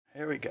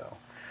There we go.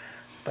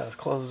 About as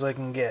close as I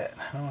can get.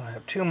 I don't want to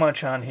have too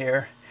much on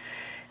here.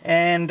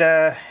 And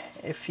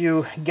if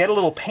you get a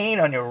little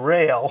paint on your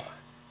rail,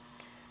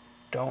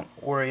 don't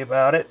worry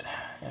about it,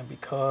 and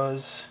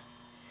because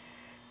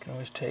you can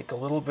always take a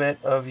little bit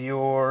of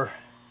your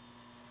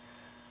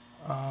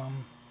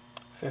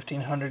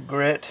 1500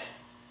 grit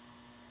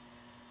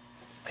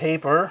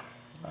paper,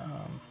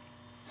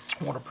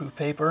 waterproof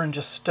paper, and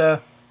just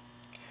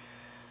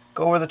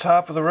go over the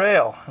top of the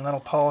rail, and that'll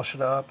polish it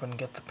up and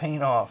get the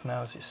paint off.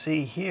 Now, as you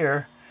see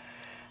here,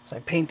 as I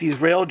paint these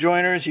rail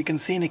joiners, you can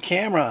see in the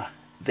camera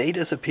they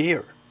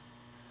disappear.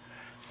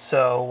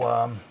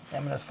 So, I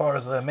mean, as far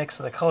as the mix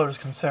of the colors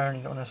is concerned,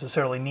 you don't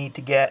necessarily need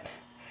to get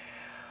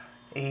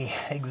a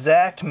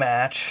exact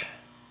match.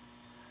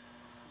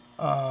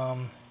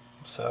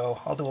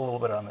 So I'll do a little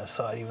bit on this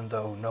side, even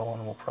though no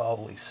one will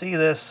probably see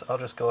this. I'll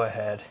just go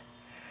ahead,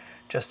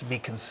 just to be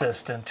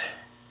consistent,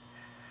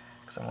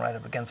 because I'm right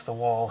up against the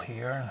wall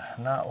here,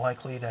 and not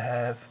likely to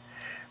have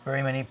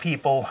very many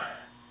people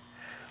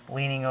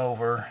leaning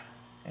over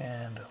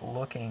and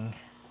looking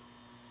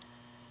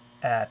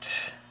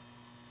at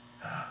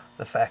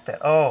the fact that,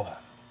 oh,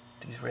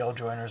 these rail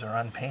joiners are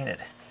unpainted.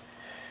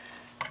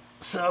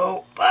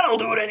 So, but I'll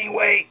do it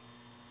anyway.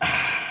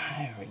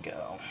 There we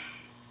go.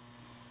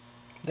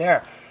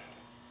 There.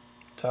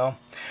 So,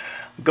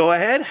 go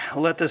ahead,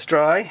 let this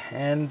dry,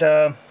 and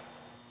we'll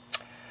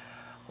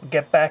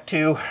get back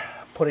to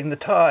putting the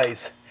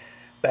ties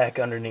back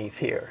underneath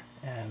here.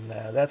 And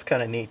that's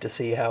kind of neat to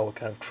see how it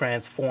kind of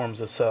transforms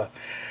this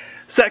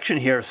section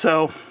here.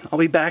 So, I'll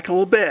be back in a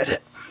little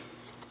bit.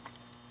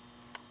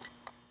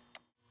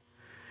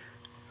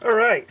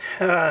 Alright,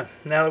 now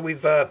that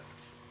we've let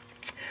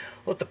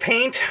the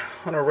paint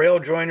on our rail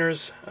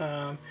joiners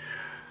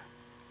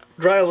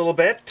dry a little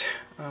bit,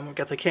 we've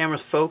got the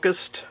cameras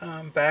focused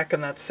back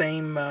in that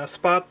same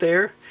spot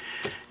there,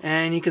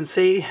 and you can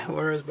see,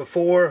 whereas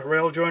before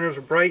rail joiners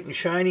were bright and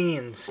shiny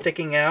and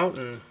sticking out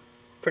and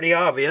pretty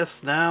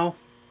obvious, now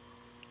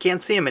you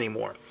can't see them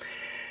anymore.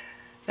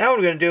 Now what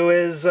we're going to do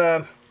is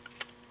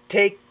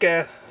take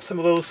some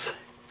of those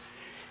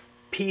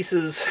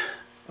pieces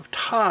of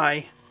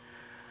tie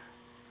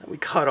that we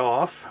cut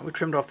off, we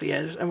trimmed off the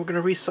edges, and we're going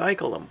to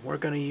recycle them. We're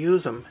going to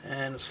use them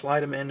and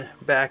slide them in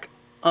back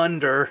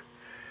under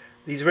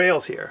these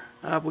rails here.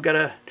 We've got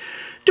to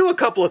do a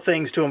couple of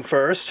things to them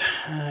first.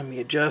 Let me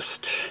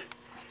adjust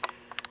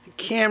the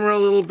camera a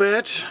little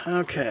bit.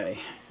 Okay,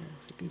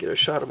 you can get a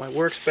shot of my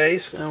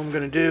workspace. Now what I'm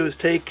going to do is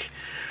take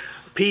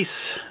a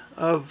piece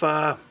of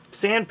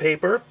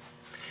sandpaper,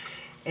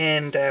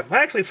 and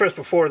actually first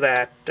before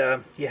that,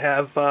 you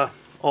have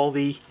all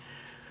the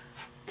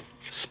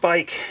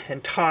spike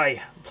and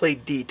tie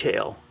plate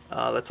detail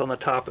that's on the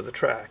top of the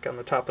track, on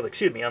the top of the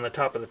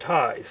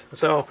ties.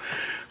 So I'm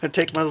going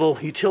to take my little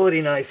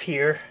utility knife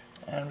here,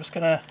 and I'm just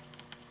going to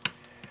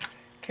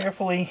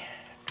carefully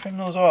trim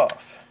those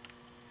off.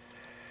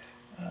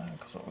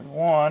 Because what we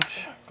want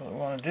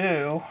to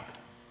do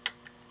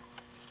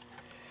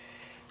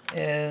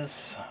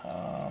is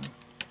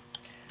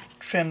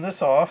trim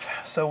this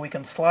off so we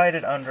can slide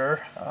it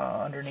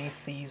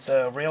underneath these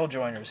rail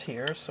joiners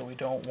here. So we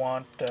don't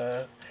want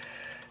the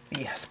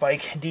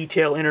spike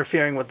detail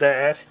interfering with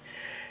that.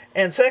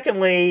 And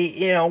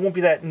secondly, you know, it won't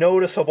be that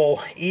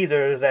noticeable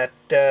either that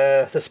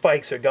the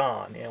spikes are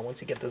gone. You know,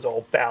 once you get this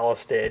all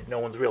ballasted, no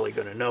one's really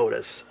going to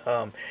notice.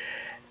 I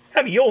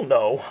mean, you'll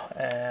know,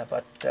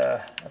 but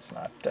that's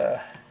not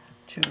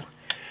too.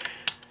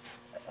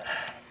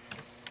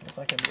 It's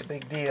not going to be a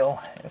big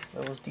deal if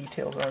those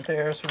details aren't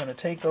there. So we're going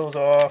to take those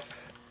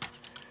off,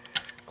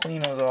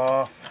 clean those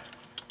off,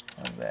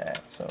 like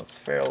that. So it's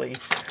fairly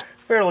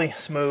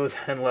smooth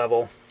and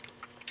level.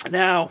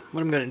 Now,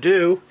 what I'm going to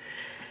do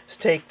is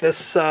take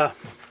this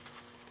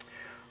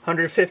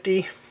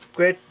 150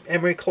 grit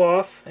emery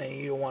cloth, and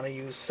you don't want to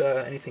use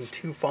anything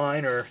too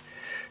fine or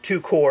too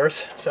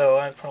coarse, so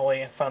I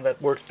probably found that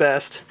works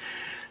best.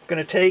 I'm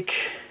going to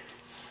take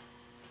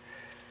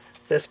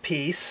this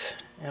piece,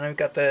 and I've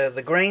got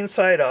the grain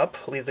side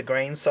up, leave the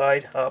grain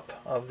side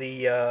up of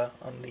the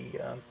on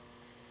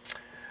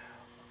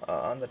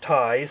the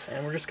ties,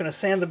 and we're just going to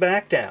sand the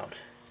back down.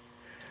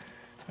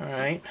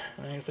 Alright,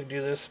 I usually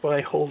do this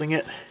by holding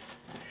it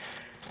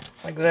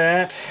like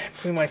that,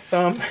 between my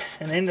thumb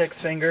and index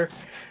finger,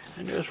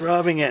 and just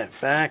rubbing it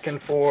back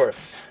and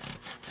forth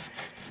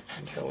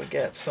until we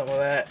get some of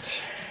that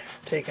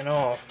taken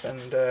off.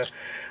 And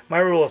my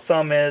rule of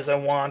thumb is I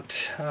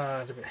want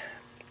the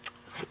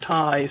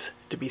ties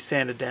to be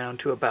sanded down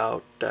to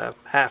about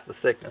half the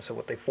thickness of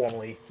what they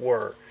formerly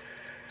were,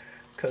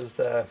 because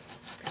the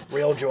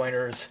rail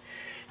joiners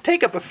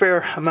take up a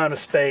fair amount of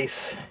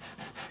space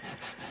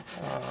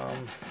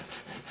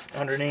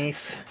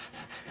underneath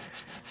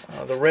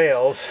the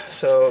rails,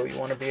 so you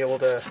want to be able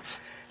to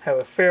have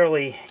a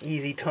fairly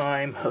easy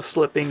time of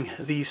slipping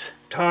these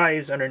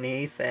ties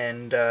underneath,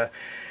 and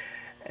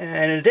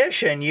in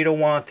addition, you don't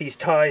want these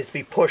ties to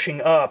be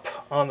pushing up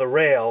on the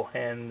rail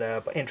and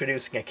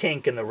introducing a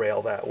kink in the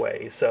rail that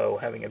way, so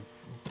having it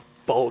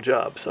bulge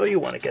up. So you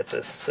want to get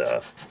this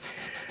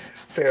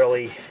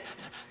fairly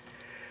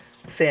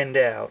thinned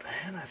out.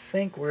 And I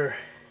think we're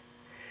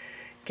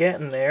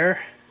getting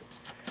there.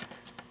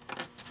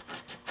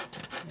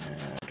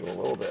 Do a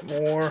little bit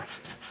more.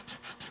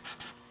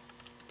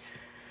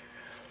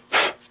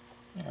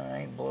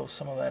 Alright, blow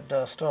some of that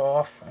dust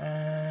off,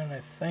 and I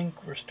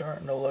think we're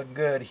starting to look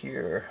good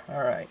here.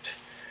 Alright,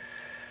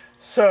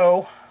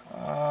 so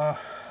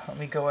let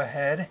me go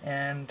ahead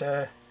and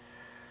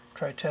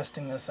try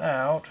testing this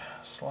out.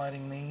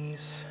 Sliding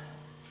this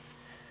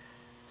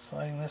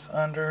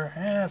under,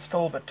 and it's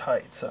still a bit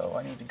tight, so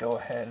I need to go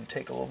ahead and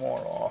take a little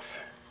more off.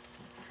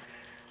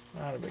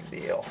 Not a big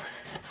deal.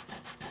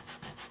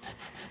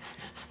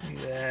 Do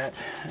that.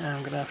 And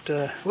I'm gonna have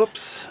to,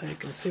 whoops, you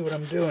can see what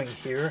I'm doing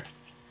here.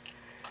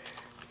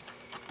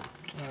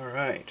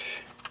 Alright.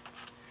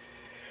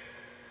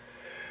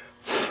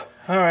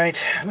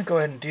 Alright, let me go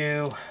ahead and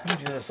do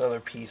this other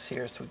piece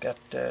here. So we got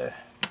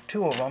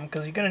two of them,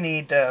 because you're going to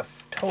need a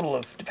total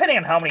of, depending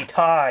on how many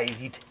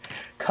ties you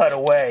cut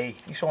away,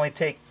 you should only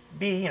take,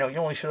 you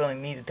should only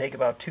need to take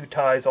about 2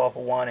 ties off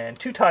of one end,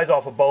 2 ties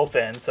off of both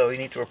ends, so you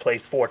need to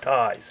replace 4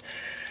 ties.